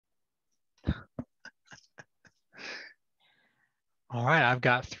All right, I've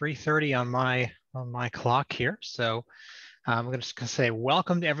got 3:30 on my clock here, so I'm just going to say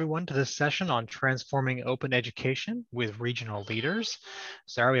welcome to everyone to this session on transforming open education with regional leaders.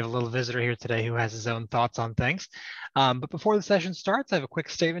 Sorry, we have a little visitor here today who has his own thoughts on things. But before the session starts, I have a quick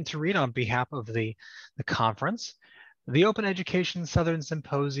statement to read on behalf of the conference. The Open Education Southern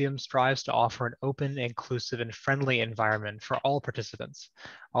Symposium strives to offer an open, inclusive, and friendly environment for all participants.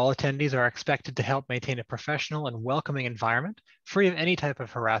 All attendees are expected to help maintain a professional and welcoming environment, free of any type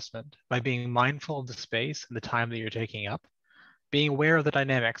of harassment, by being mindful of the space and the time that you're taking up, being aware of the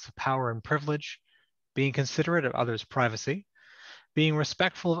dynamics of power and privilege, being considerate of others' privacy, being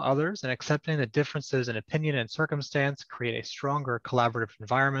respectful of others and accepting that differences in opinion and circumstance create a stronger collaborative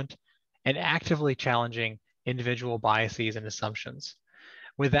environment, and actively challenging individual biases and assumptions.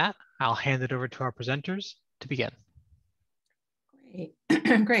 With that, I'll hand it over to our presenters to begin.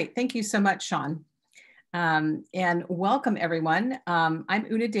 Great, great. Thank you so much, Sean. And welcome everyone. I'm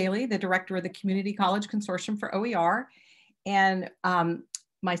Una Daly, the director of the Community College Consortium for OER. And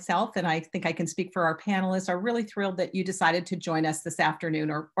myself, and I think I can speak for our panelists, are really thrilled that you decided to join us this afternoon,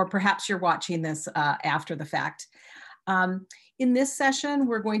 or perhaps you're watching this after the fact. In this session,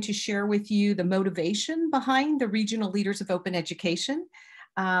 we're going to share with you the motivation behind the Regional Leaders of Open Education.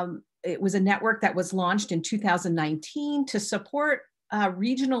 It was a network that was launched in 2019 to support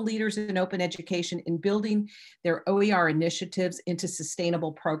regional leaders in open education in building their OER initiatives into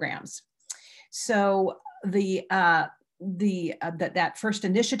sustainable programs. So that first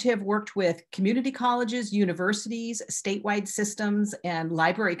initiative worked with community colleges, universities, statewide systems, and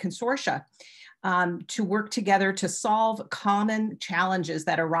library consortia to work together to solve common challenges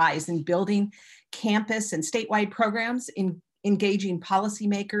that arise in building campus and statewide programs, in engaging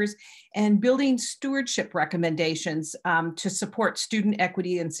policymakers, and building stewardship recommendations to support student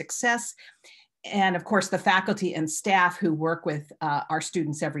equity and success, and of course the faculty and staff who work with our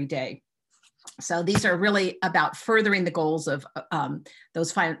students every day. So these are really about furthering the goals of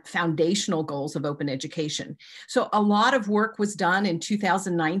those foundational goals of open education. So a lot of work was done in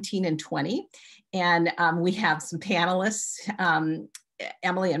 2019 and 20, and we have some panelists,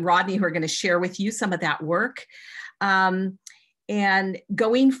 Emily and Rodney, who are going to share with you some of that work. And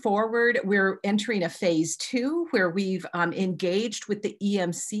going forward, we're entering a phase 2 where we've engaged with the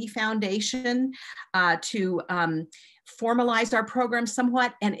EMC Foundation to formalize our program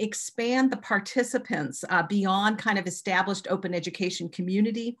somewhat and expand the participants beyond kind of established open education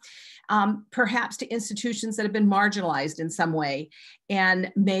community, perhaps to institutions that have been marginalized in some way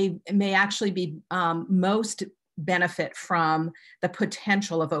and may actually be most benefit from the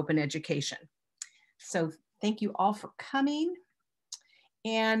potential of open education. So thank you all for coming.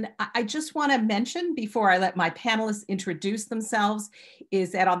 And I just want to mention, before I let my panelists introduce themselves,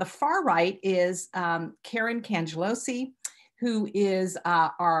 is that on the far right is Karen Cangelosi, who is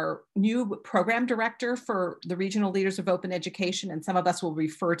our new program director for the Regional Leaders of Open Education. And some of us will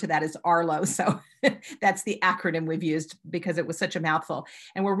refer to that as RLOE. So that's the acronym we've used because it was such a mouthful.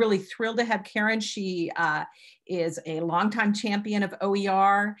 And we're really thrilled to have Karen. She is a longtime champion of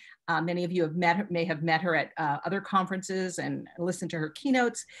OER. Many of you may have met her at other conferences and listened to her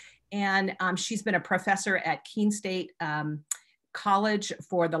keynotes. And she's been a professor at Keene State College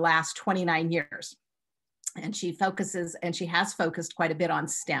for the last 29 years. And she focuses, and she has focused quite a bit on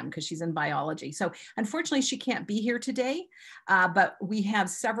STEM because she's in biology. So unfortunately, she can't be here today, but we have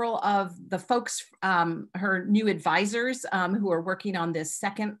several of the folks, her new advisors who are working on this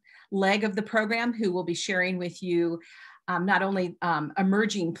second leg of the program, who will be sharing with you not only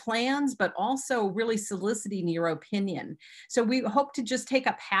emerging plans, but also really soliciting your opinion. So we hope to just take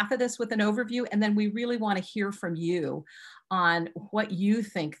up half of this with an overview, and then we really want to hear from you on what you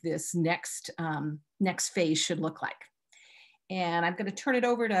think this next phase should look like. And I'm going to turn it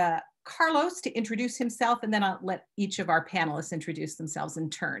over to Carlos to introduce himself, and then I'll let each of our panelists introduce themselves in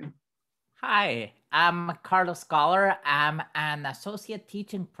turn. Hi, I'm Carlos Scholar. I'm an associate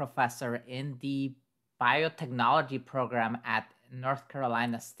teaching professor in the biotechnology program at North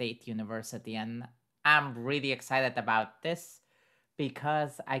Carolina State University. And I'm really excited about this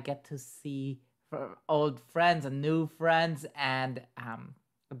because I get to see old friends and new friends and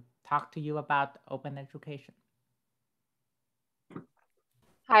talk to you about open education.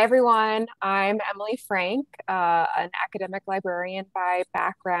 Hi, everyone. I'm Emily Frank, an academic librarian by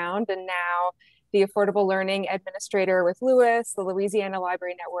background, and now the Affordable Learning Administrator with LOUIS, the Louisiana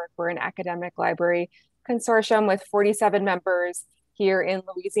Library Network. We're an academic library consortium with 47 members here in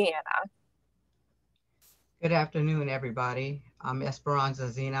Louisiana. Good afternoon, everybody. I'm Esperanza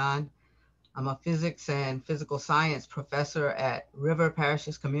Zenon. I'm a physics and physical science professor at River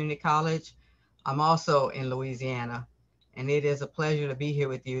Parishes Community College. I'm also in Louisiana. and it is a pleasure to be here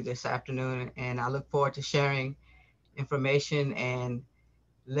with you this afternoon. And I look forward to sharing information and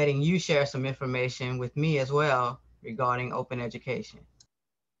letting you share some information with me as well regarding open education.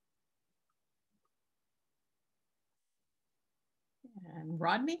 And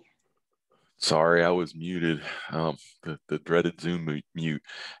Rodney? Sorry, I was muted. The dreaded Zoom mute.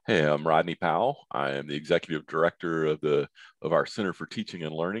 Hey, I'm Rodney Powell. I am the executive director of our Center for Teaching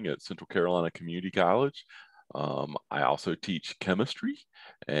and Learning at Central Carolina Community College. I also teach chemistry,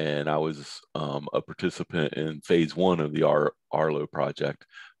 and I was a participant in phase 1 of the RLOE project,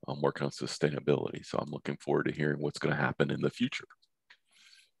 working on sustainability. So I'm looking forward to hearing what's going to happen in the future.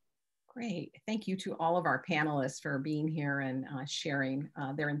 Great. Thank you to all of our panelists for being here and sharing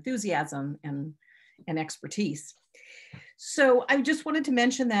their enthusiasm and expertise. So I just wanted to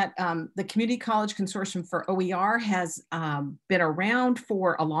mention that the Community College Consortium for OER has been around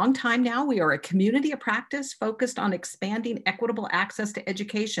for a long time now. We are a community of practice focused on expanding equitable access to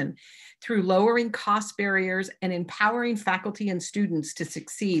education through lowering cost barriers and empowering faculty and students to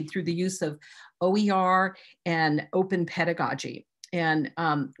succeed through the use of OER and open pedagogy. And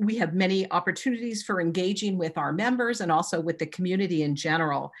we have many opportunities for engaging with our members and also with the community in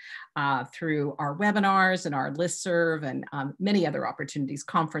general through our webinars and our listserv and many other opportunities,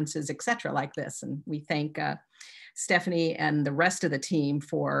 conferences, et cetera, like this. And we thank Stephanie and the rest of the team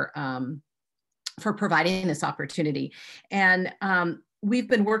for providing this opportunity. And we've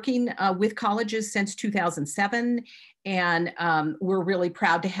been working with colleges since 2007, and we're really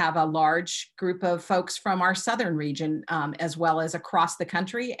proud to have a large group of folks from our southern region, as well as across the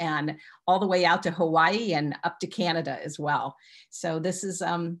country and all the way out to Hawaii and up to Canada as well. So this is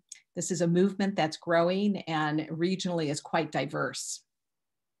a movement that's growing and regionally is quite diverse.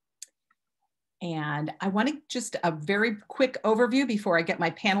 And I want to just a very quick overview before I get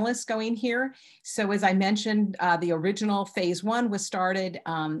my panelists going here. So as I mentioned, the original phase 1 was started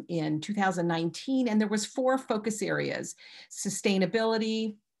in 2019, and there was 4 focus areas: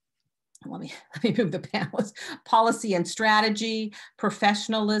 sustainability, let me move the panelists, policy and strategy,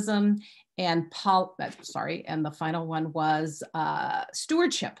 professionalism, and the final one was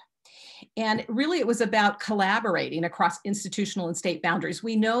stewardship. And really, it was about collaborating across institutional and state boundaries.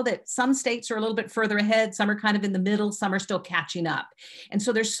 We know that some states are a little bit further ahead, some are kind of in the middle, some are still catching up. And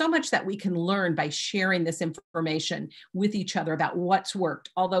so there's so much that we can learn by sharing this information with each other about what's worked.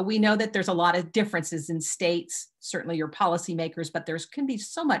 Although we know that there's a lot of differences in states, certainly your policymakers, but there can be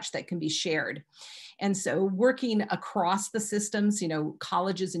so much that can be shared. And so working across the systems,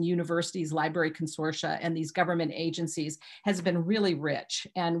 colleges and universities, library consortia, and these government agencies has been really rich.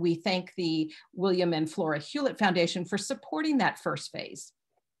 And we thank the William and Flora Hewlett Foundation for supporting that first phase.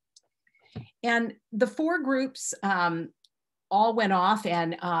 And the 4 groups all went off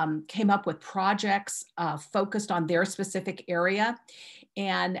and came up with projects focused on their specific area.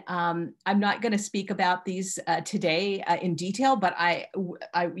 And I'm not going to speak about these today in detail, but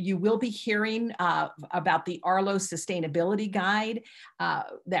you will be hearing about the RLOE Sustainability Guide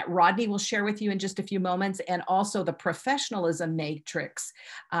that Rodney will share with you in just a few moments, and also the Professionalism Matrix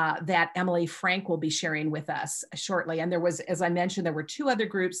that Emily Frank will be sharing with us shortly. And there was, as I mentioned, there were 2 other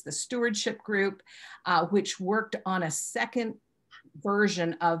groups, the Stewardship Group, which worked on a second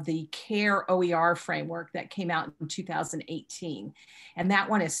version of the CARE OER framework that came out in 2018. And that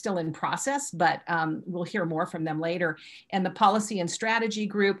one is still in process, but we'll hear more from them later. And the Policy and Strategy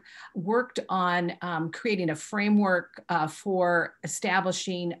Group worked on creating a framework for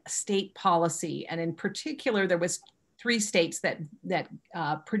establishing state policy. And in particular, there was 3 states that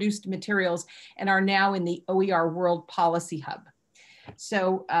produced materials and are now in the OER World Policy Hub.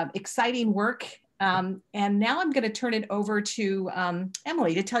 So exciting work. And now I'm going to turn it over to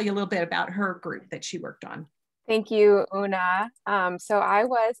Emily to tell you a little bit about her group that she worked on. Thank you, Una. So I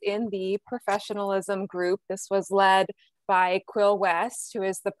was in the professionalism group. This was led by Quill West, who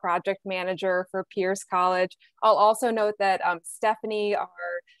is the project manager for Pierce College. I'll also note that Stephanie,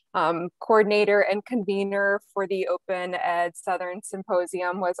 our coordinator and convener for the Open Ed Southern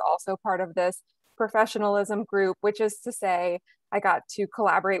Symposium, was also part of this professionalism group, which is to say, I got to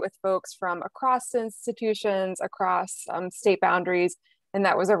collaborate with folks from across institutions, across state boundaries, and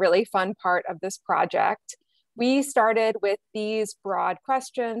that was a really fun part of this project. We started with these broad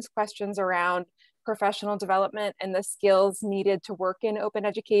questions around professional development and the skills needed to work in open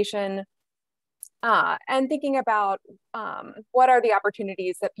education, and thinking about what are the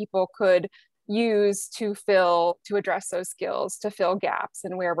opportunities that people could use to address those skills, to fill gaps,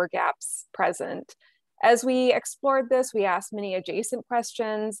 and where were gaps present. As we explored this, we asked many adjacent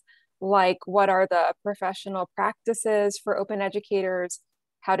questions, like what are the professional practices for open educators?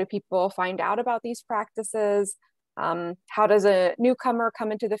 How do people find out about these practices? How does a newcomer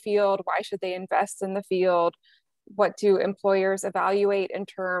come into the field? Why should they invest in the field? What do employers evaluate in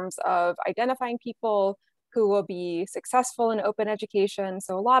terms of identifying people who will be successful in open education?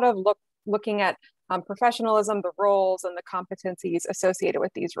 So a lot of looking at professionalism, the roles, and the competencies associated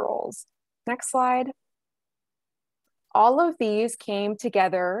with these roles. Next slide. All of these came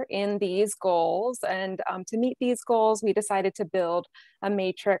together in these goals, and to meet these goals, we decided to build a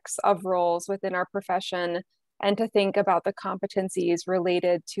matrix of roles within our profession and to think about the competencies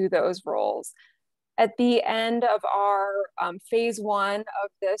related to those roles. At the end of our phase one of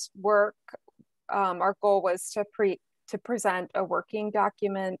this work, our goal was to present a working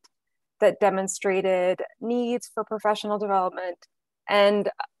document that demonstrated needs for professional development and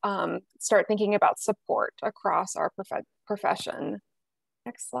start thinking about support across our profession.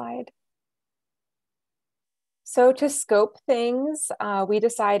 Next slide. So to scope things, we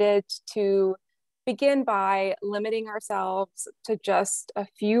decided to begin by limiting ourselves to just a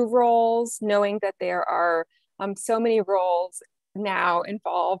few roles, knowing that there are so many roles now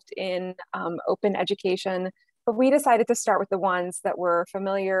involved in open education. But we decided to start with the ones that were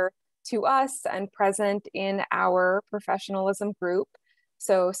familiar to us and present in our professionalism group.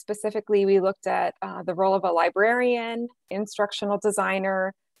 So specifically, we looked at the role of a librarian, instructional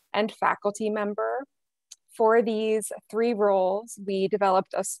designer, and faculty member. For these three roles, we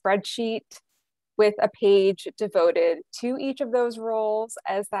developed a spreadsheet with a page devoted to each of those roles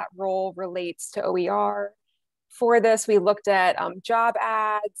as that role relates to OER. For this, we looked at job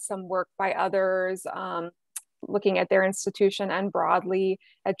ads, some work by others, looking at their institution and broadly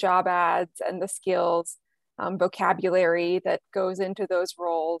at job ads and the skills, vocabulary that goes into those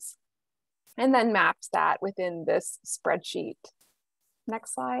roles, and then maps that within this spreadsheet.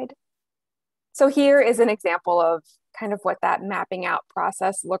 Next slide. So here is an example of kind of what that mapping out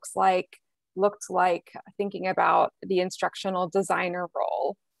process looked like thinking about the instructional designer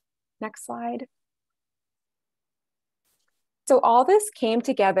role. Next slide. So all this came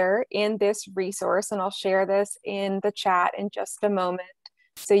together in this resource, and I'll share this in the chat in just a moment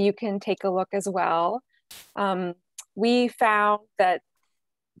so you can take a look as well. We found that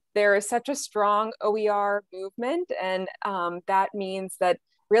there is such a strong OER movement, and that means that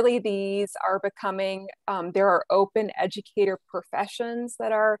really these are becoming, there are open educator professions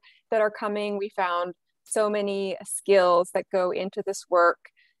that are coming. We found so many skills that go into this work.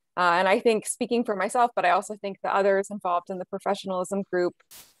 And I think, speaking for myself, but I also think the others involved in the professionalism group,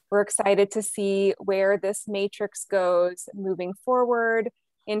 we're excited to see where this matrix goes moving forward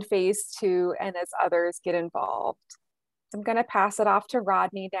in phase two and as others get involved. So I'm going to pass it off to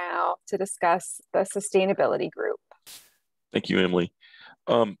Rodney now to discuss the sustainability group. Thank you, Emily.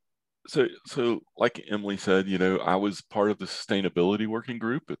 So like Emily said, you know, I was part of the sustainability working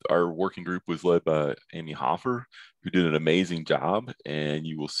group. Our working group was led by Amy Hoffer, who did an amazing job. And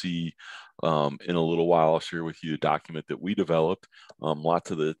you will see in a little while, I'll share with you a document that we developed.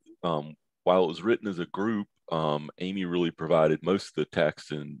 Lots of the, while it was written as a group, Amy really provided most of the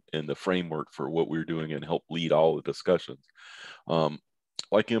text and the framework for what we were doing and helped lead all the discussions.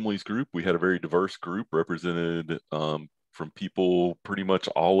 Like Emily's group, we had a very diverse group represented from people pretty much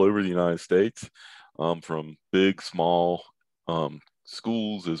all over the United States, from big, small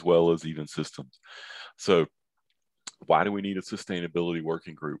schools, as well as even systems. So why do we need a sustainability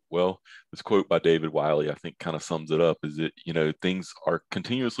working group? Well, this quote by David Wiley, I think kind of sums it up, is that, you know, things are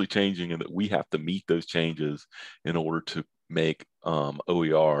continuously changing and that we have to meet those changes in order to make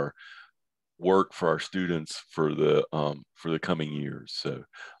OER work for our students for the coming years. So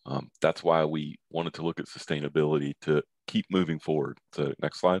that's why we wanted to look at sustainability to keep moving forward. So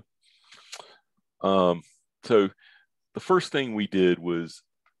next slide. So the first thing we did was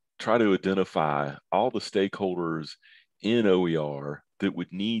try to identify all the stakeholders in OER that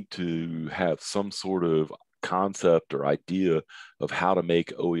would need to have some sort of concept or idea of how to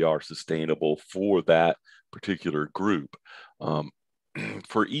make OER sustainable for that particular group.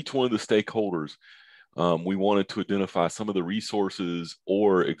 For each one of the stakeholders, we wanted to identify some of the resources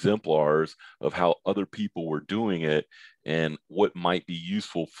or exemplars of how other people were doing it and what might be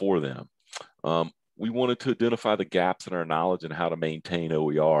useful for them. We wanted to identify the gaps in our knowledge and how to maintain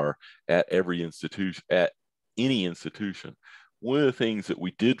OER at every institution, at any institution. One of the things that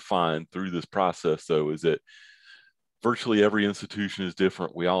we did find through this process, though, is that virtually every institution is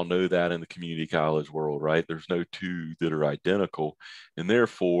different. We all know that in the community college world, right? There's no two that are identical. And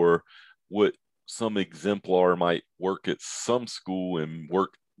therefore, what some exemplar might work at some school and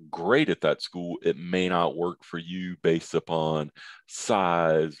work great at that school, it may not work for you based upon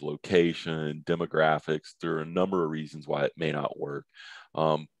size, location, demographics. There are a number of reasons why it may not work.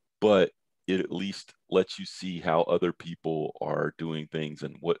 But it at least lets you see how other people are doing things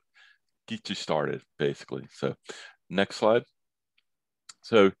and what gets you started, basically. So next slide.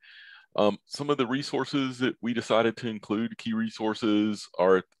 So some of the resources that we decided to include, key resources,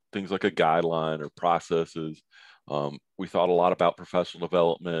 are things like a guideline or processes. We thought a lot about professional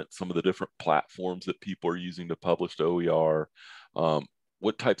development, some of the different platforms that people are using to publish to OER,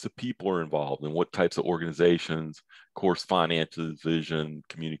 what types of people are involved and what types of organizations, of course, finances, vision,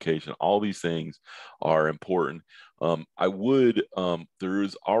 communication, all these things are important. There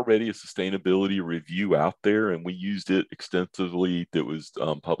is already a sustainability review out there, and we used it extensively that was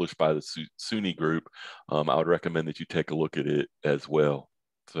published by the SUNY group. I would recommend that you take a look at it as well.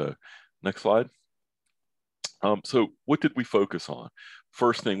 So next slide. So what did we focus on?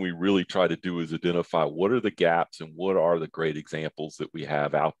 First thing we really try to do is identify what are the gaps and what are the great examples that we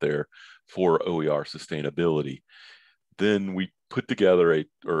have out there for OER sustainability. Then we put together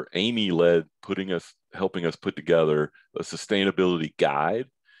Amy led helping us put together a sustainability guide,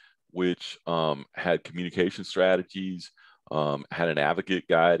 which had communication strategies, had an advocate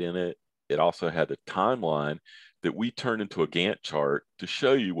guide in it. It also had a timeline that we turned into a Gantt chart to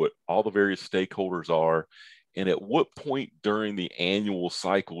show you what all the various stakeholders are. And at what point during the annual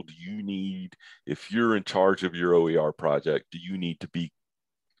cycle do you need, if you're in charge of your OER project, do you need to be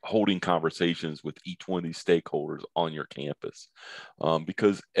holding conversations with each one of these stakeholders on your campus?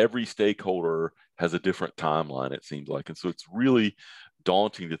 Because every stakeholder has a different timeline, it seems like. And so it's really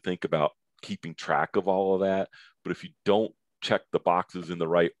daunting to think about keeping track of all of that. But if you don't check the boxes in the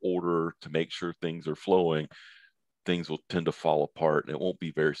right order to make sure things are flowing, things will tend to fall apart and it won't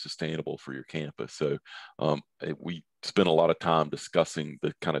be very sustainable for your campus. So we spent a lot of time discussing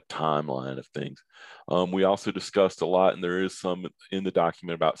the kind of timeline of things. We also discussed a lot, and there is some in the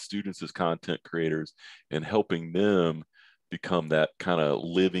document about students as content creators and helping them become that kind of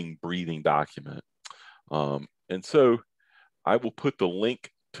living, breathing document. And so I will put the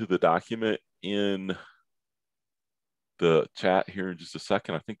link to the document in the chat here in just a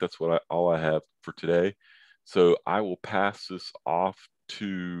second. I think that's all I have for today. So I will pass this off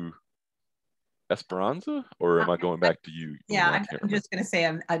to Esperanza, or am I going back to you? Yeah, I'm just going to say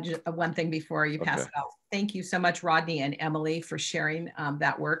one thing before you pass it off. Thank you so much, Rodney and Emily, for sharing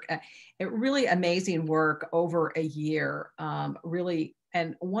that work. It really amazing work over a year, really.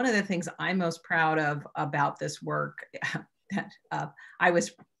 And one of the things I'm most proud of about this work that I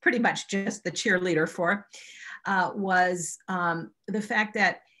was pretty much just the cheerleader for was the fact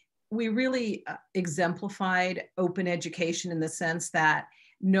that we really exemplified open education in the sense that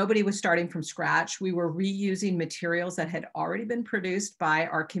nobody was starting from scratch. We were reusing materials that had already been produced by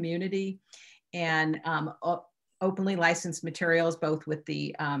our community and openly licensed materials, both with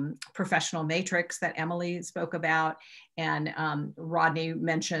the professional matrix that Emily spoke about. And Rodney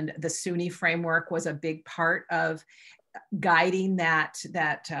mentioned the SUNY framework was a big part of guiding that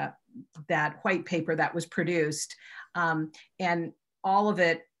white paper that was produced. And all of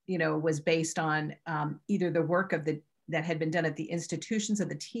it, was based on either the work that had been done at the institutions of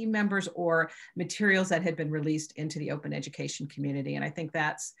the team members or materials that had been released into the open education community. And I think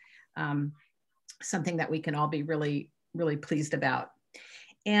that's something that we can all be really, really pleased about.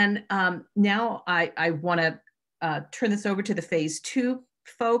 And now I want to turn this over to the phase 2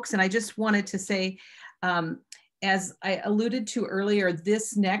 folks. And I just wanted to say, as I alluded to earlier,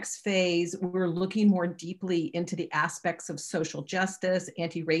 this next phase, we're looking more deeply into the aspects of social justice,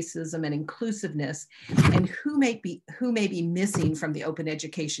 anti-racism, and inclusiveness, and who may be missing from the open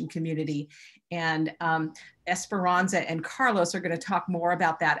education community. And Esperanza and Carlos are going to talk more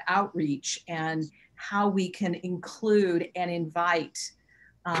about that outreach and how we can include and invite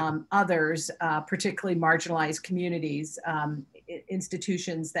others, particularly marginalized communities,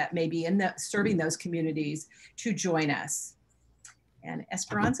 institutions that may be serving those communities, to join us. And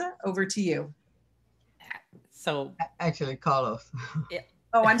Esperanza, over to you. So actually, Carlos. Yeah.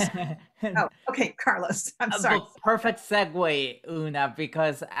 Oh, I'm sorry. Oh, okay, Carlos. I'm sorry. Perfect segue, Una,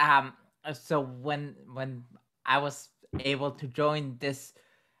 because so when I was able to join this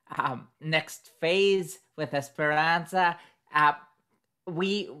next phase with Esperanza,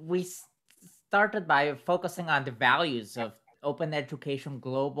 we started by focusing on the values of open education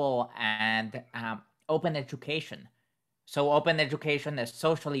global and open education. So open education is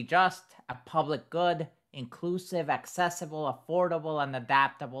socially just, a public good, inclusive, accessible, affordable, and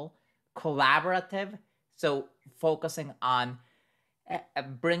adaptable, collaborative. So focusing on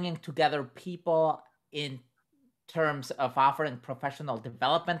bringing together people in terms of offering professional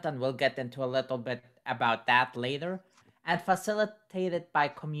development, and we'll get into a little bit about that later, and facilitated by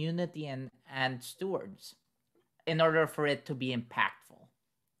community and stewards in order for it to be impactful.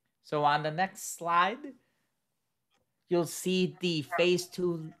 So on the next slide, you'll see the phase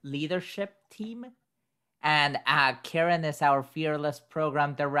 2 leadership team. And Karen is our fearless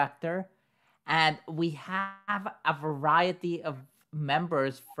program director. And we have a variety of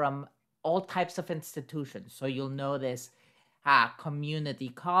members from all types of institutions. So you'll notice community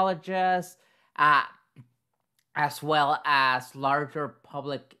colleges, as well as larger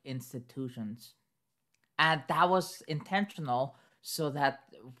public institutions. And that was intentional so that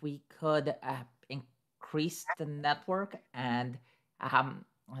we could increase the network and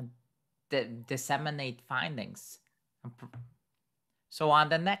disseminate findings. So on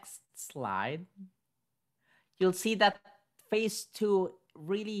the next slide, you'll see that phase 2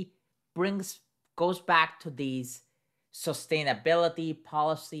 really goes back to these sustainability,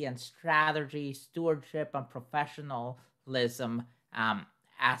 policy and strategy, stewardship and professionalism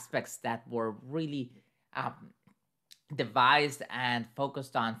aspects that were really devised and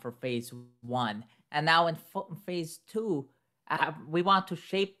focused on for phase 1. And now in phase 2, we want to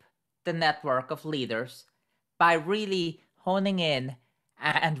shape the network of leaders by really honing in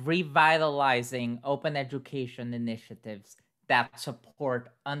and revitalizing open education initiatives that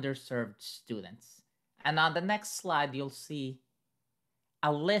support underserved students. And on the next slide, you'll see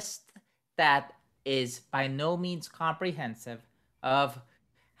a list that is by no means comprehensive of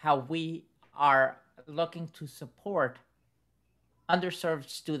how we are looking to support underserved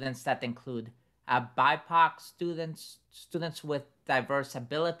students that include BIPOC students, students with diverse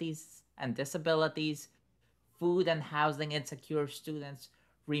abilities and disabilities, food and housing insecure students,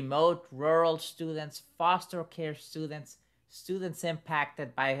 remote rural students, foster care students, students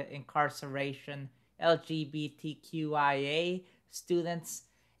impacted by incarceration, LGBTQIA students,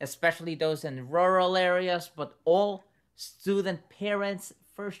 especially those in rural areas, but all student parents,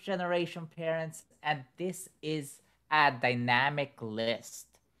 first generation parents, and this is a dynamic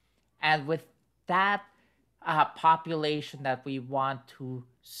list. And with that population that we want to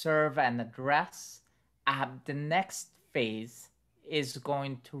serve and address, the next phase is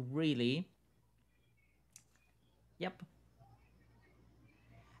going to really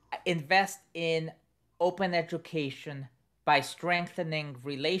invest in open education by strengthening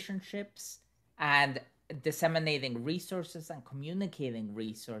relationships and disseminating resources and communicating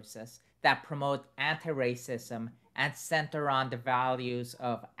resources that promote anti-racism and center on the values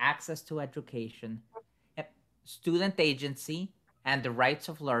of access to education, student agency, and the rights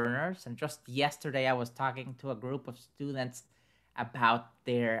of learners. And just yesterday, I was talking to a group of students about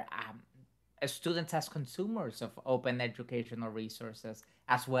their students as consumers of open educational resources,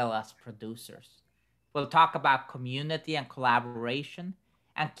 as well as producers. We'll talk about community and collaboration,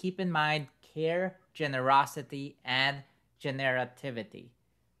 and keep in mind care, generosity, and generativity,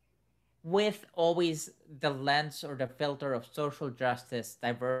 with always the lens or the filter of social justice,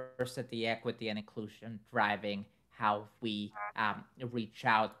 diversity, equity, and inclusion driving how we reach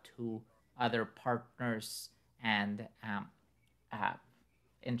out to other partners and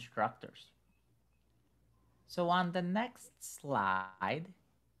instructors. So on the next slide,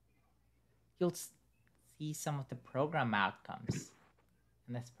 you'll see some of the program outcomes.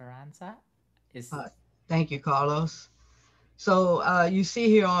 And Esperanza is... Thank you, Carlos. So you see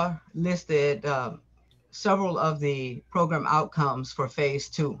here are listed several of the program outcomes for phase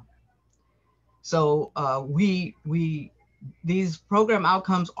 2. So these program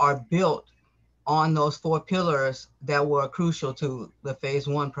outcomes are built on those 4 pillars that were crucial to the phase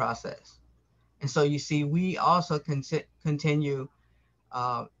 1 process. And so you see, we also continue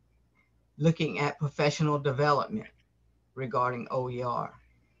looking at professional development regarding OER.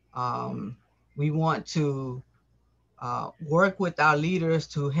 We want to work with our leaders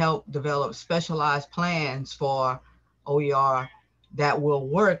to help develop specialized plans for OER that will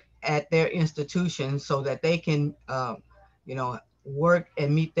work at their institutions so that they can, work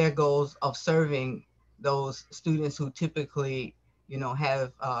and meet their goals of serving those students who typically,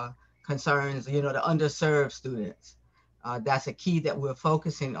 have concerns, the underserved students. That's a key that we're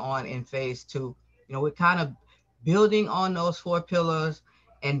focusing on in phase 2. We're kind of building on those 4 pillars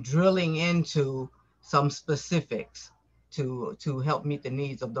and drilling into some specifics to help meet the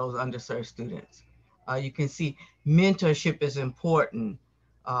needs of those underserved students. You can see mentorship is important,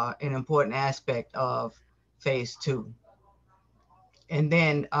 an important aspect of phase 2. And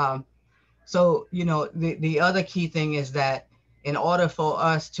then, the other key thing is that in order for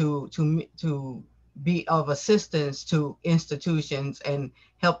us to be of assistance to institutions and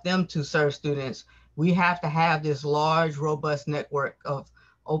help them to serve students, we have to have this large, robust network of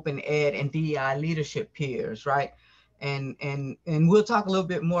open ed and DEI leadership peers, right? And we'll talk a little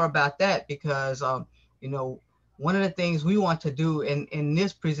bit more about that because, one of the things we want to do in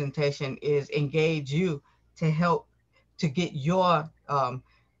this presentation is engage you to help to get your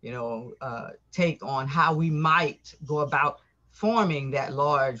take on how we might go about forming that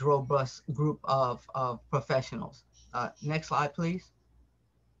large, robust group of professionals. Next slide, please.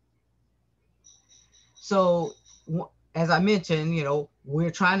 So as I mentioned, we're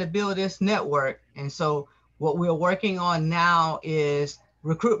trying to build this network. And so what we're working on now is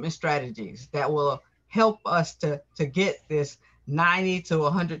recruitment strategies that will help us to get this 90 to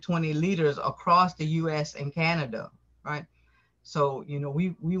 120 leaders across the US and Canada, right? So,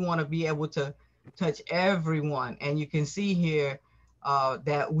 we want to be able to touch everyone. And you can see here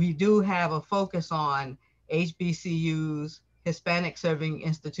that we do have a focus on HBCUs, Hispanic serving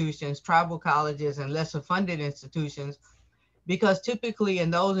institutions, tribal colleges, and lesser funded institutions, because typically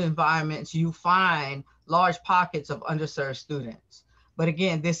in those environments, you find large pockets of underserved students. But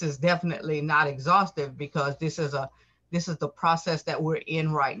again, this is definitely not exhaustive because this is the process that we're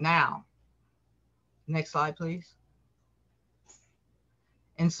in right now. Next slide, please.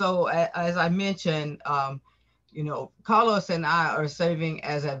 And so, as I mentioned, Carlos and I are serving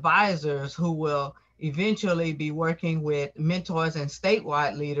as advisors who will eventually be working with mentors and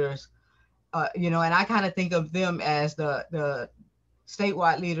statewide leaders, and I kind of think of them as the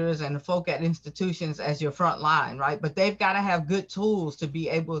statewide leaders and the folk at institutions as your front line, right? But they've got to have good tools to be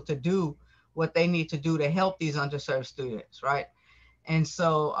able to do what they need to do to help these underserved students, right? And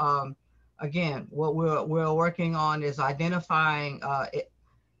so, again, what we're working on is identifying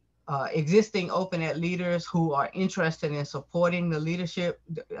existing Open Ed leaders who are interested in supporting the leadership,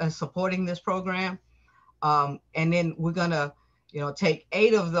 supporting this program. And then we're gonna, take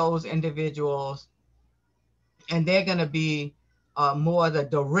 8 of those individuals, and they're gonna be more the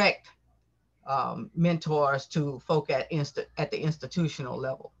direct mentors to folk at the institutional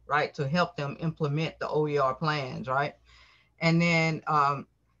level, right? To help them implement the OER plans, right? And then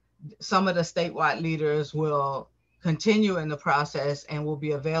some of the statewide leaders will continue in the process and will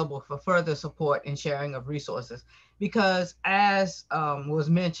be available for further support and sharing of resources. Because as was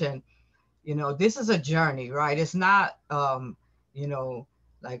mentioned, this is a journey, right? It's not,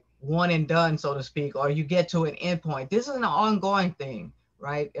 like one and done, so to speak, or you get to an endpoint. This is an ongoing thing,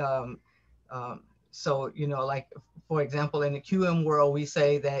 right? So, like, for example, in the QM world, we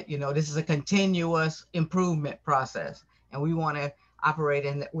say that, this is a continuous improvement process, and we want to operate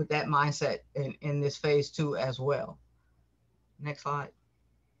with that mindset in this phase 2 as well. Next slide.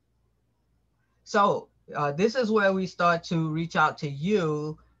 So this is where we start to reach out to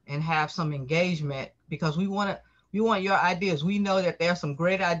you and have some engagement, because we want your ideas. We know that there are some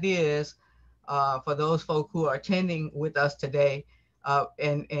great ideas for those folk who are attending with us today,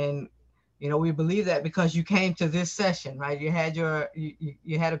 and we believe that because you came to this session, right? You had your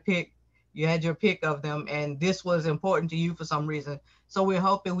pick of them, and this was important to you for some reason. So we're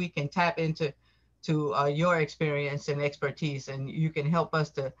hoping we can tap into your experience and expertise, and you can help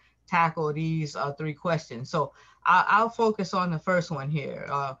us to tackle these 3 questions. So I'll focus on the first one here.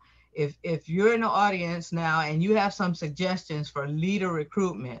 If you're in the audience now and you have some suggestions for leader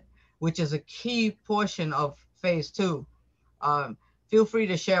recruitment, which is a key portion of phase 2, feel free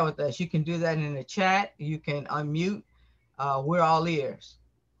to share with us. You can do that in the chat. You can unmute. We're all ears.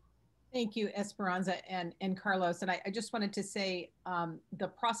 Thank you, Esperanza and Carlos. And I just wanted to say the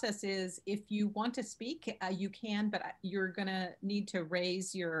process is, if you want to speak, you can, but you're going to need to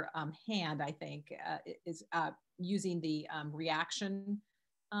raise your hand, I think, is using the reaction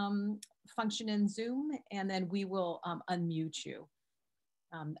function in Zoom, and then we will unmute you.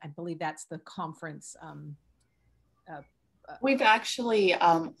 I believe that's the conference. We've actually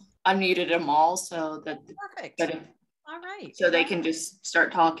unmuted them all, so that perfect. All right. So they can just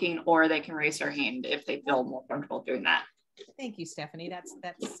start talking, or they can raise their hand if they feel more comfortable doing that. Thank you, Stephanie. That's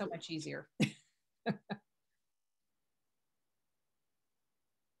so much easier.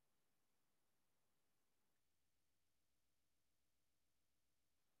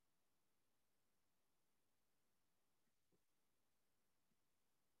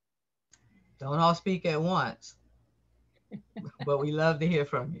 Don't all speak at once, but we love to hear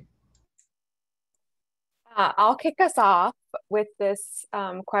from you. I'll kick us off with this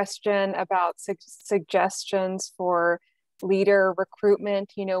question about suggestions for leader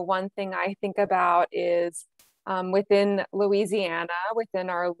recruitment. One thing I think about is within Louisiana, within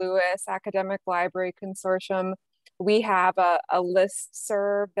our Lewis Academic Library Consortium, we have a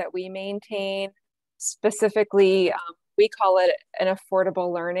listserv that we maintain. Specifically, we call it an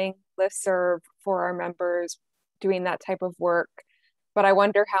affordable learning listserv for our members doing that type of work. But I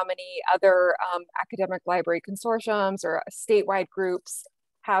wonder how many other academic library consortiums or statewide groups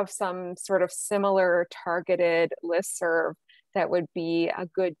have some sort of similar targeted listserv that would be a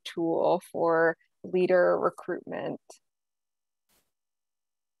good tool for leader recruitment.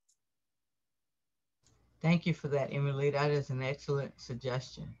 Thank you for that, Emily. That is an excellent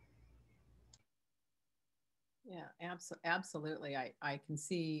suggestion. Yeah, absolutely. I can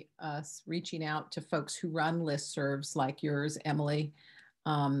see us reaching out to folks who run listservs like yours, Emily,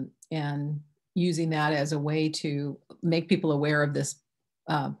 and using that as a way to make people aware of this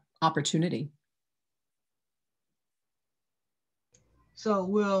opportunity.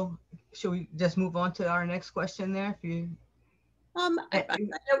 So should we just move on to our next question there? If you, I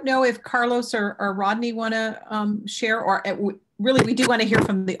don't know if Carlos or Rodney want to share, or really we do want to hear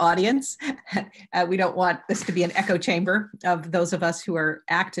from the audience. We don't want this to be an echo chamber of those of us who are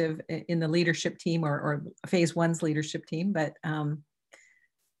active in the leadership team or phase one's leadership team, but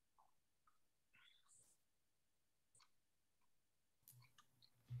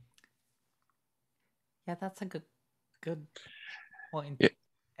yeah, that's a good point, Yeah.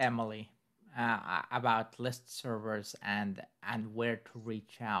 Emily, about list servers and where to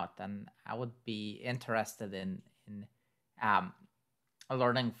reach out. And I would be interested in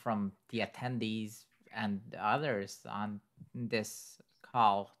learning from the attendees and others on this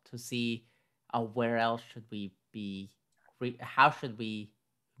call to see where else should we be, how should we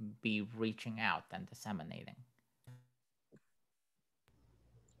be reaching out and disseminating.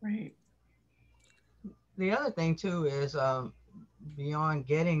 right. the other thing too is beyond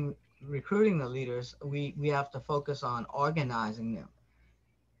recruiting the leaders, we have to focus on organizing them.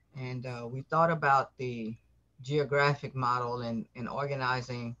 And we thought about the geographic model and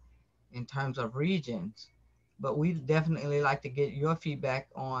organizing in terms of regions, but we'd definitely like to get your feedback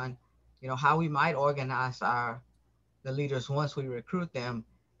on, how we might organize the leaders once we recruit them.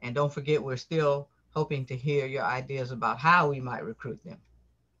 And don't forget, we're still hoping to hear your ideas about how we might recruit them.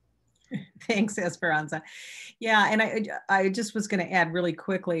 Thanks, Esperanza. Yeah, and I just was going to add really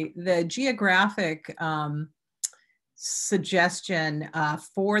quickly, the geographic suggestion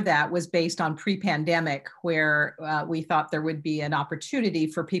for that was based on pre-pandemic, where we thought there would be an opportunity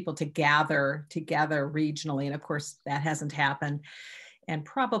for people to gather together regionally. And of course, that hasn't happened and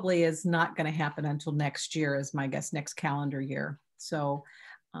probably is not going to happen until next year, is my guess, next calendar year. So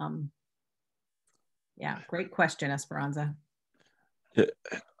yeah, great question, Esperanza. Yeah.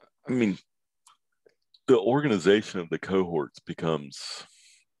 I mean, the organization of the cohorts becomes,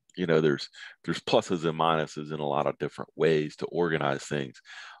 there's pluses and minuses in a lot of different ways to organize things.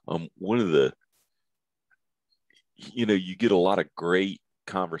 One of the, you get a lot of great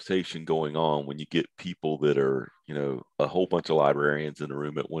conversation going on when you get people that are, a whole bunch of librarians in a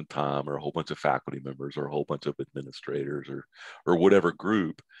room at one time, or a whole bunch of faculty members, or a whole bunch of administrators, or whatever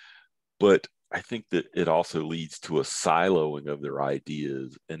group. But I think that it also leads to a siloing of their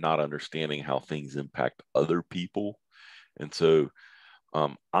ideas and not understanding how things impact other people. And so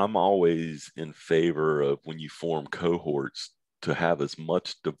I'm always in favor of, when you form cohorts, to have as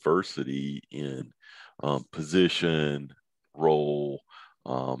much diversity in position, role,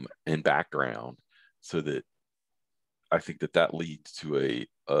 and background, so that I think that leads to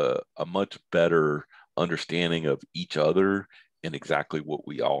a much better understanding of each other and exactly what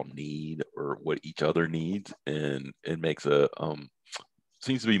we all need, or what each other needs, and it makes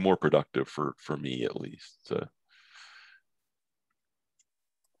seems to be more productive for me, at least. So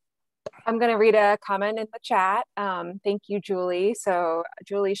I'm going to read a comment in the chat. Thank you, Julie. So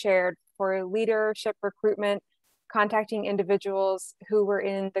Julie shared, for leadership recruitment, contacting individuals who were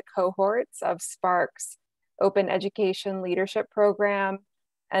in the cohorts of Spark's Open Education Leadership Program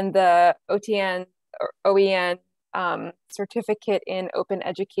and the OTN or OEN certificate in Open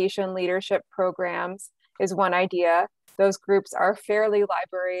Education Leadership Programs is one idea. Those groups are fairly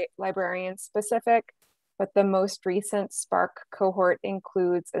librarian specific, but the most recent Spark cohort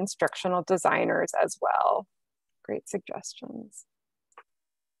includes instructional designers as well. Great suggestions.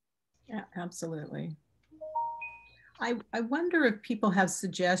 Yeah, absolutely. I wonder if people have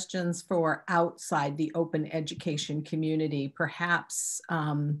suggestions for outside the open education community, perhaps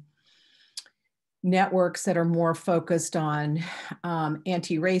networks that are more focused on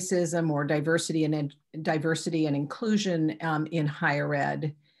anti-racism or diversity and inclusion in higher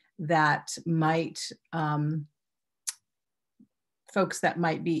ed, that might, folks that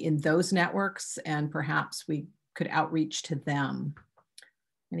might be in those networks, and perhaps we could outreach to them.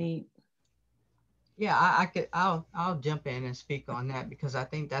 Any? Yeah, I'll jump in and speak on that, because I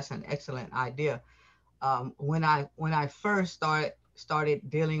think that's an excellent idea. When I first started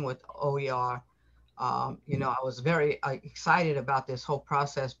dealing with OER, I was very excited about this whole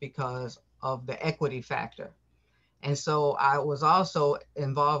process because of the equity factor. And so I was also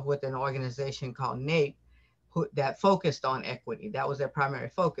involved with an organization called NAEP that focused on equity. That was their primary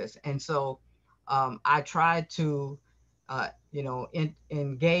focus. And so I tried to,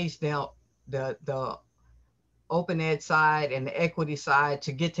 engage the open ed side and the equity side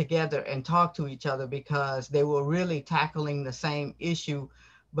to get together and talk to each other, because they were really tackling the same issue,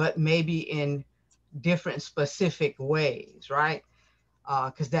 but maybe in different specific ways, right?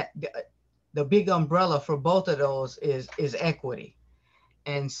 Because the big umbrella for both of those is equity.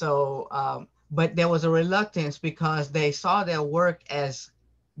 And so, but there was a reluctance because they saw their work as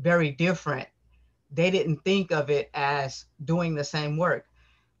very different. They didn't think of it as doing the same work.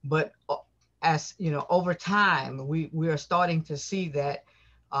 But as you know, over time, we are starting to see that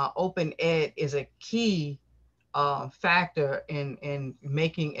open ed is a key factor in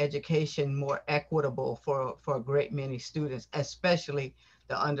making education more equitable for a great many students, especially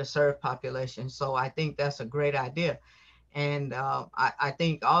the underserved population. So I think that's a great idea. And I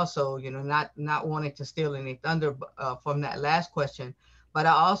think also, not wanting to steal any thunder from that last question, but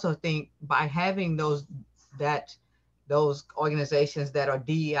I also think by having those organizations that are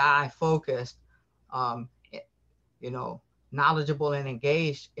DEI focused, knowledgeable and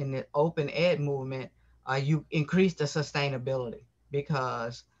engaged in the open ed movement, you increase the sustainability,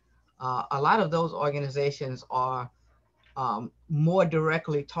 because a lot of those organizations are more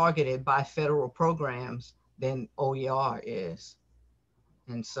directly targeted by federal programs than OER is.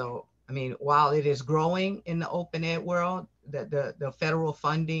 And so, I mean, while it is growing in the open ed world, the federal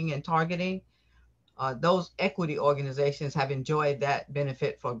funding and targeting, those equity organizations have enjoyed that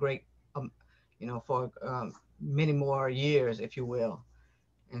benefit for many more years, if you will.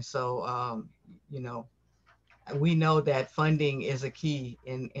 And so, we know that funding is a key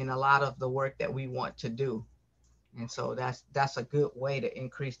in a lot of the work that we want to do. And so that's a good way to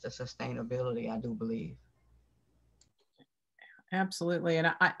increase the sustainability, I do believe. Absolutely.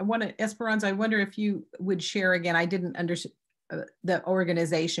 And I want to, Esperanza, I wonder if you would share again, I didn't understand the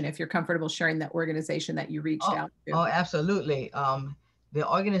organization, if you're comfortable sharing that organization that you reached out to. Oh, absolutely. The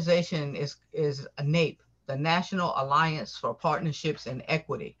organization is NAEP, the National Alliance for Partnerships and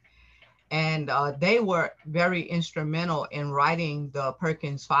Equity. And they were very instrumental in writing the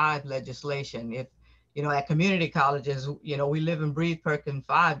Perkins 5 legislation. If, at community colleges, we live and breathe Perkins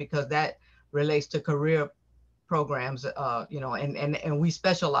 5 because that relates to career programs, and we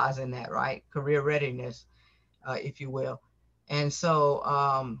specialize in that, right? Career readiness, if you will. And so,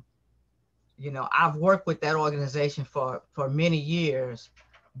 I've worked with that organization for many years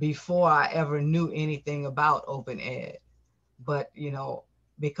before I ever knew anything about open ed. But,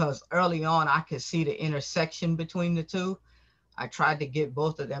 because early on I could see the intersection between the two, I tried to get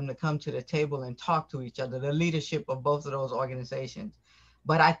both of them to come to the table and talk to each other, the leadership of both of those organizations.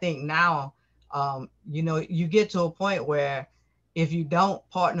 But I think now, you get to a point where if you don't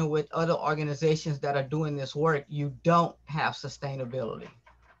partner with other organizations that are doing this work, you don't have sustainability.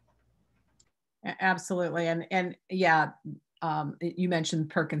 Absolutely. And yeah, you mentioned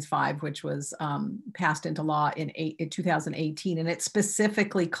Perkins 5, which was passed into law in 2018, and it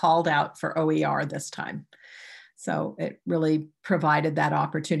specifically called out for OER this time. So it really provided that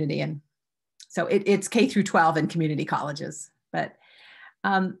opportunity. And so it's K through 12 in community colleges. But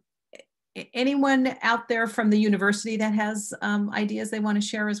anyone out there from the university that has ideas they want to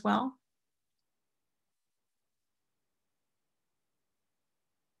share as well?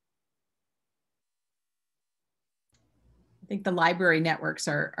 I think the library networks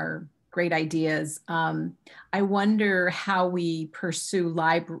are great ideas. I wonder how we pursue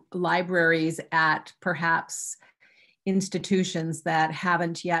libraries at perhaps institutions that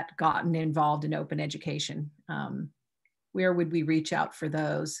haven't yet gotten involved in open education. Where would we reach out for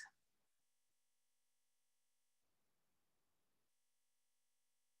those?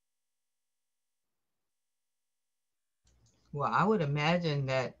 Well, I would imagine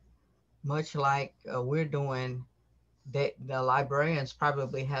that much like we're doing, the librarians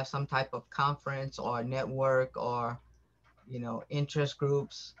probably have some type of conference or network or, interest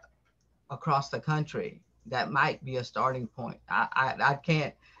groups across the country. That might be a starting point. I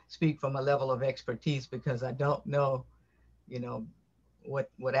can't speak from a level of expertise because I don't know,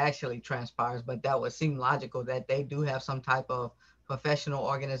 what actually transpires, but that would seem logical that they do have some type of professional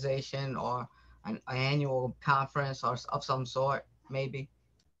organization or an annual conference or of some sort, maybe.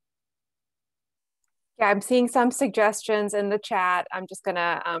 Yeah, I'm seeing some suggestions in the chat. I'm just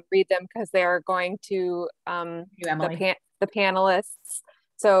gonna read them because they're going to the panelists.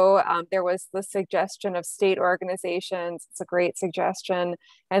 So there was the suggestion of state organizations. It's a great suggestion.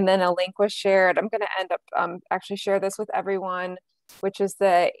 And then a link was shared. I'm gonna end up actually share this with everyone. which is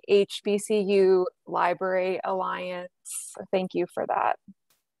the HBCU Library Alliance. So thank you for that.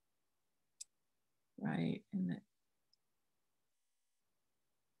 Right.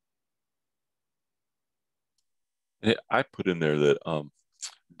 I put in there that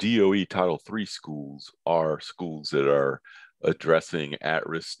DOE Title III schools are schools that are addressing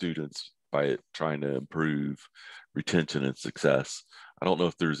at-risk students by trying to improve retention and success. I don't know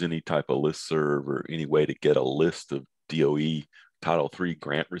if there's any type of listserv or any way to get a list of DOE Title III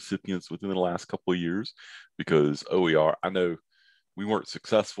grant recipients within the last couple of years, because OER, I know we weren't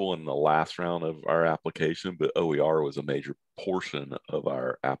successful in the last round of our application, but OER was a major portion of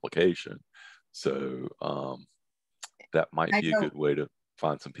our application. So that might be a good way to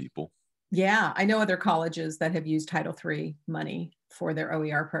find some people. Yeah, I know other colleges that have used Title III money for their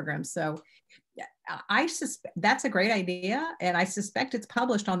OER programs. So I suspect that's a great idea. And I suspect it's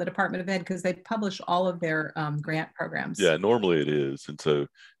published on the Department of Ed because they publish all of their grant programs. Yeah, normally it is. And so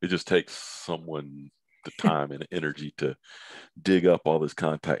it just takes someone the time and energy to dig up all this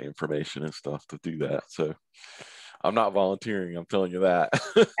contact information and stuff to do that. So I'm not volunteering, I'm telling you that.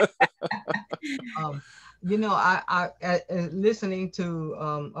 You know, I listening to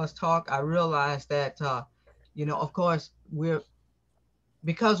us talk, I realized that, you know, of course,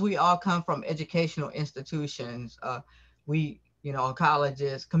 because we all come from educational institutions, we, you know,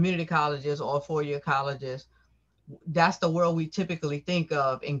 colleges, community colleges or four-year colleges, that's the world we typically think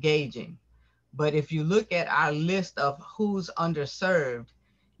of engaging. But if you look at our list of who's underserved,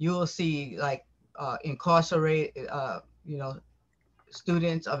 you'll see like incarcerated, you know,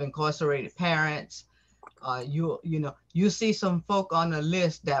 students of incarcerated parents. You know, you see some folk on the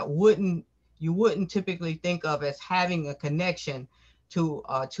list that you wouldn't typically think of as having a connection to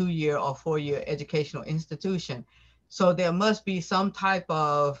a 2-year or 4-year educational institution. So there must be some type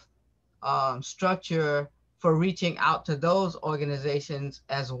of structure for reaching out to those organizations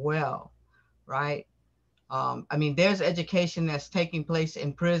as well, right? I mean, there's education that's taking place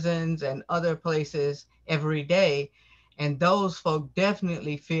in prisons and other places every day, and those folk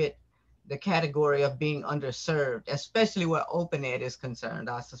definitely fit the category of being underserved, especially where open ed is concerned,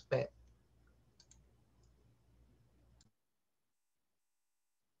 I suspect.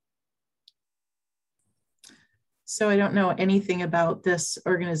 So I don't know anything about this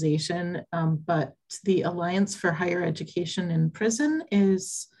organization, but the Alliance for Higher Education in Prison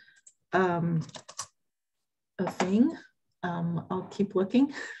is a thing. I'll keep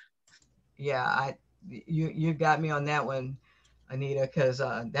looking. Yeah, you got me on that one, Anita, because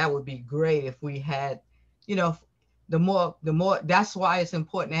that would be great if we had, you know, the more, that's why it's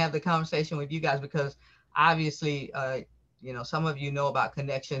important to have the conversation with you guys, because obviously, you know, some of you know about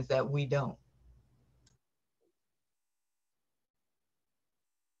connections that we don't.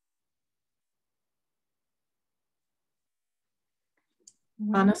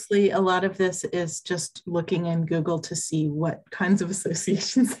 Honestly, a lot of this is just looking in Google to see what kinds of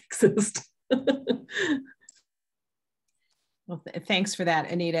associations exist. Well, thanks for that,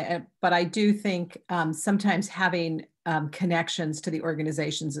 Anita. But I do think sometimes having connections to the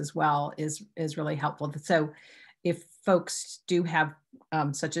organizations as well is really helpful. So if folks do have,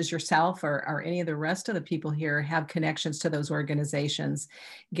 such as yourself or any of the rest of the people here have connections to those organizations,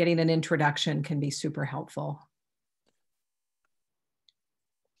 getting an introduction can be super helpful.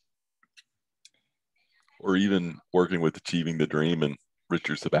 Or even working with Achieving the Dream and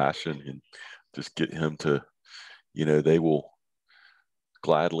Richard Sebastian, and just get him to, you know, they will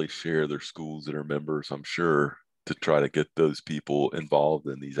gladly share their schools that are members, I'm sure, to try to get those people involved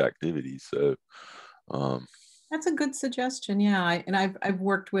in these activities. So that's a good suggestion. Yeah, I've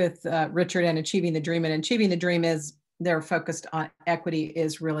worked with Richard and Achieving the Dream, and Achieving the Dream is they're focused on equity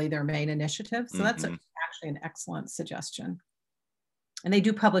is really their main initiative. So that's actually an excellent suggestion. And they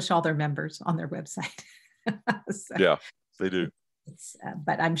do publish all their members on their website. So, yeah, they do.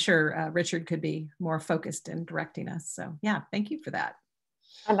 But I'm sure Richard could be more focused in directing us. So yeah, thank you for that.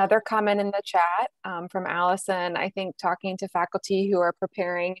 Another comment in the chat from Allison, I think talking to faculty who are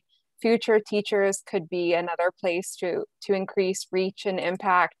preparing future teachers could be another place to increase reach and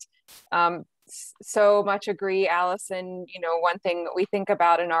impact. So much agree, Allison. You know, one thing we think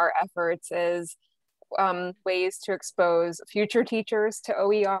about in our efforts is ways to expose future teachers to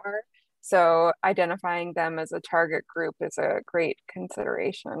OER. So identifying them as a target group is a great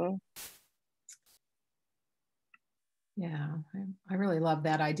consideration. Yeah, I really love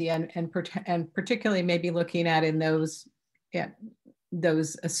that idea, and particularly maybe looking at in those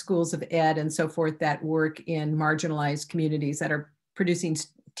schools of ed and so forth that work in marginalized communities that are producing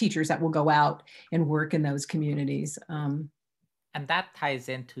teachers that will go out and work in those communities. And that ties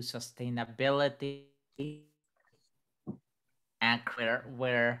into sustainability anchor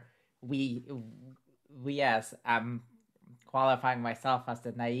where we as qualifying myself as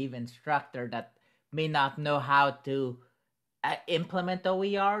the naive instructor that may not know how to implement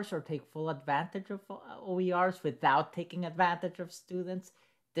OERs or take full advantage of OERs without taking advantage of students.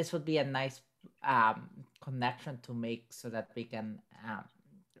 This would be a nice connection to make so that we can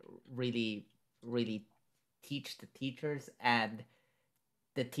really teach the teachers and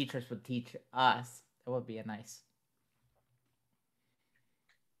the teachers would teach us. That would be a nice.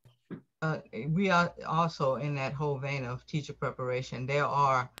 We are also in that whole vein of teacher preparation. There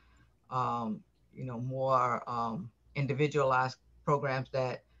are, more individualized programs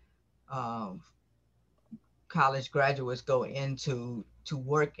that college graduates go into to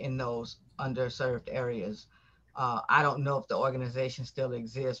work in those underserved areas. I don't know if the organization still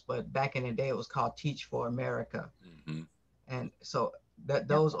exists, but back in the day it was called Teach for America. Mm-hmm. And so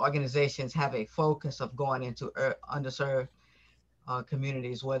those organizations have a focus of going into underserved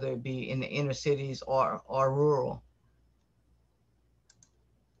communities, whether it be in the inner cities or rural.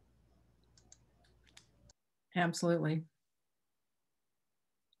 Absolutely.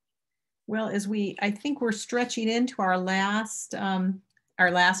 Well, I think we're stretching into our last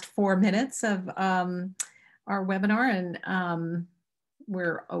 4 minutes of our webinar, and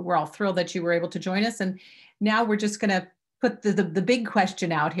we're all thrilled that you were able to join us. And now we're just going to put the big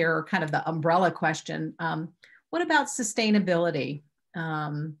question out here, or kind of the umbrella question. What about sustainability?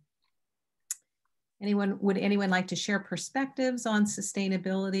 Would anyone like to share perspectives on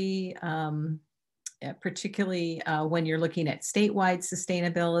sustainability? Particularly when you're looking at statewide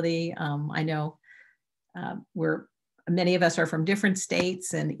sustainability. I know many of us are from different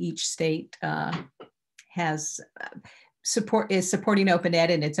states, and each state is supporting open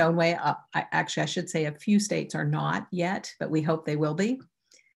ed in its own way. I should say a few states are not yet, but we hope they will be.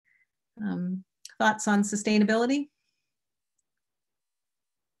 Thoughts on sustainability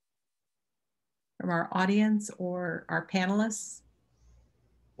from our audience or our panelists?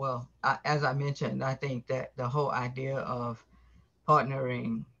 Well, as I mentioned, I think that the whole idea of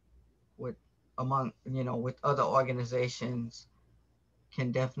partnering with other organizations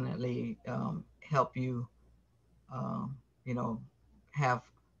can definitely help you, have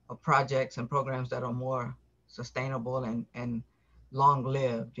projects and programs that are more sustainable and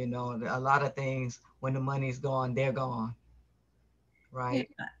long-lived. A lot of things, when the money's gone, they're gone, right?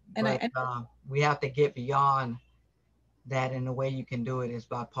 Yeah. But we have to get beyond that, and the way you can do it is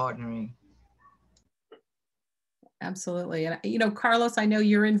by partnering. Absolutely. And Carlos, I know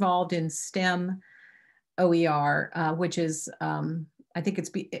you're involved in STEM OER, which is I think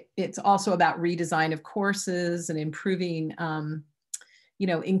it's also about redesign of courses and improving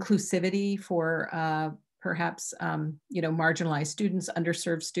inclusivity for perhaps marginalized students,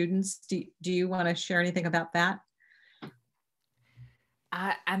 underserved students. Do you want to share anything about that?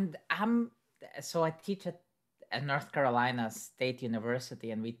 So I teach at North Carolina State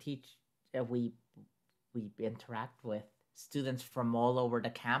University, and we interact with students from all over the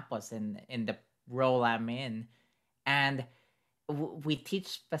campus in the role I'm in, and we teach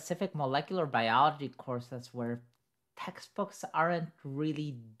specific molecular biology courses where textbooks aren't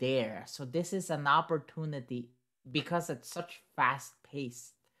really there. So this is an opportunity, because it's such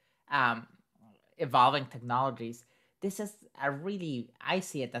fast-paced evolving technologies. This is I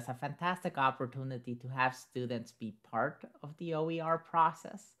see it as a fantastic opportunity to have students be part of the OER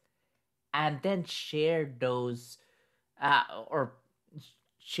process and then share those or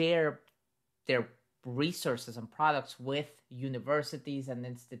share their resources and products with universities and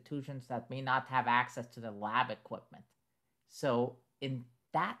institutions that may not have access to the lab equipment. So in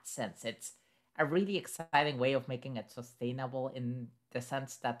that sense, it's a really exciting way of making it sustainable, in the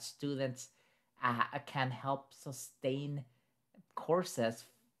sense that students can help sustain courses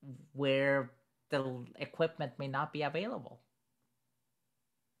where the equipment may not be available.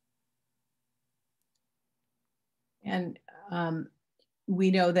 And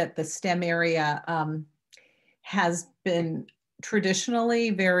we know that the STEM area has been traditionally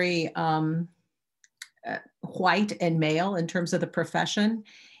very white and male in terms of the profession.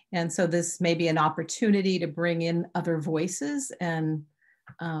 And so this may be an opportunity to bring in other voices and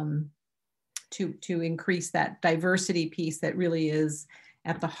to increase that diversity piece that really is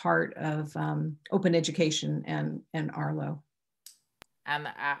at the heart of open education and RLOE. And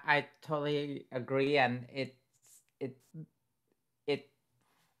I totally agree. And it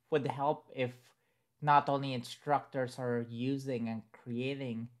would help if not only instructors are using and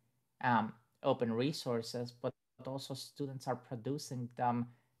creating open resources, but also students are producing them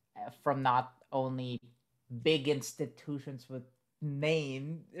from not only big institutions with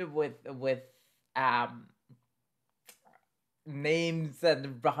names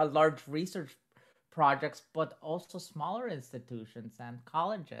and large research projects, but also smaller institutions and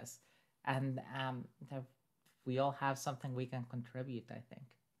colleges. And we all have something we can contribute, I think.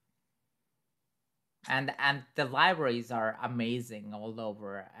 And the libraries are amazing all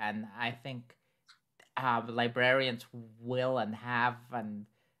over. And I think librarians will and have and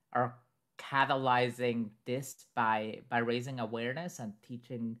are catalyzing this by raising awareness and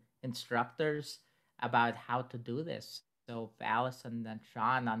teaching instructors about how to do this. So Allison and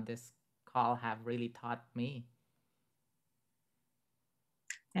Sean on this call have really taught me.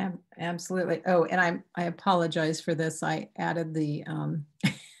 Absolutely. Oh, and I apologize for this. I added the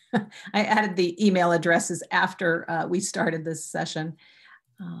I added the email addresses after we started this session.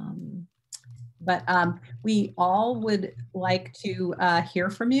 But we all would like to hear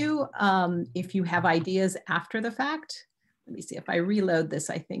from you if you have ideas after the fact. Let me see if I reload this.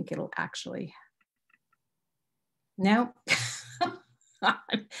 I think it'll actually. No.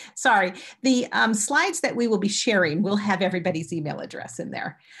 Sorry. The slides that we will be sharing will have everybody's email address in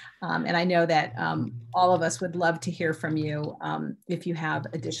there. And I know that all of us would love to hear from you if you have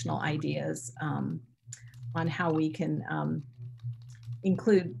additional ideas on how we can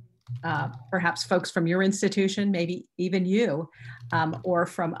include perhaps folks from your institution, maybe even you, or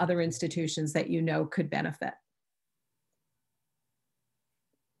from other institutions that you know could benefit.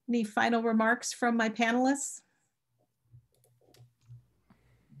 Any final remarks from my panelists?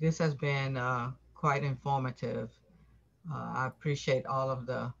 This has been quite informative. I appreciate all of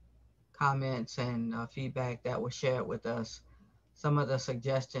the comments and feedback that was shared with us. Some of the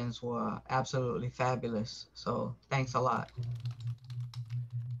suggestions were absolutely fabulous. So thanks a lot.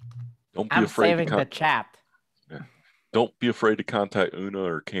 Don't be I'm afraid saving to the chat. Yeah. Don't be afraid to contact Una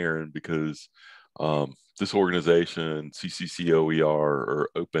or Karen, because this organization, CCCOER or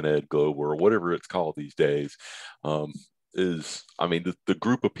Open Ed Global or whatever it's called these days, is, I mean, the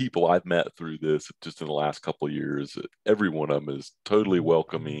group of people I've met through this just in the last couple of years, every one of them is totally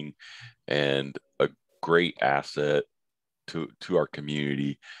welcoming and a great asset to our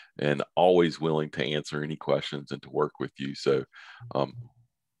community, and always willing to answer any questions and to work with you. So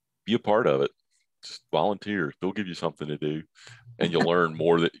be a part of it. Just volunteer. They'll give you something to do, and you'll learn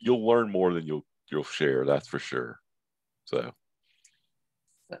more than you'll share. That's for sure. So.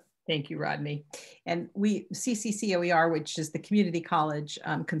 Thank you, Rodney. And CCCOER, which is the Community College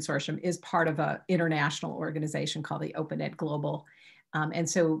Consortium, is part of an international organization called the Open Ed Global. And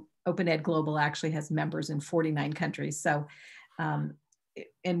so Open Ed Global actually has members in 49 countries. So, and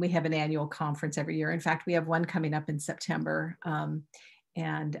we have an annual conference every year. In fact, we have one coming up in September.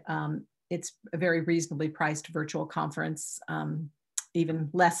 It's a very reasonably priced virtual conference, even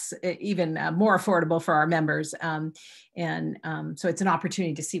more affordable for our members. So it's an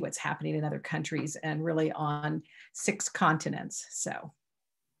opportunity to see what's happening in other countries and really on 6 continents. So,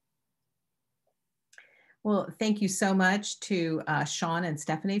 well, thank you so much to Sean and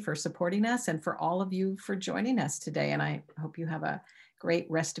Stephanie for supporting us, and for all of you for joining us today. And I hope you have a great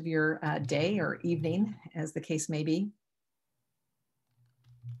rest of your day or evening, as the case may be.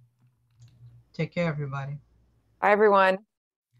 Take care, everybody. Bye, everyone.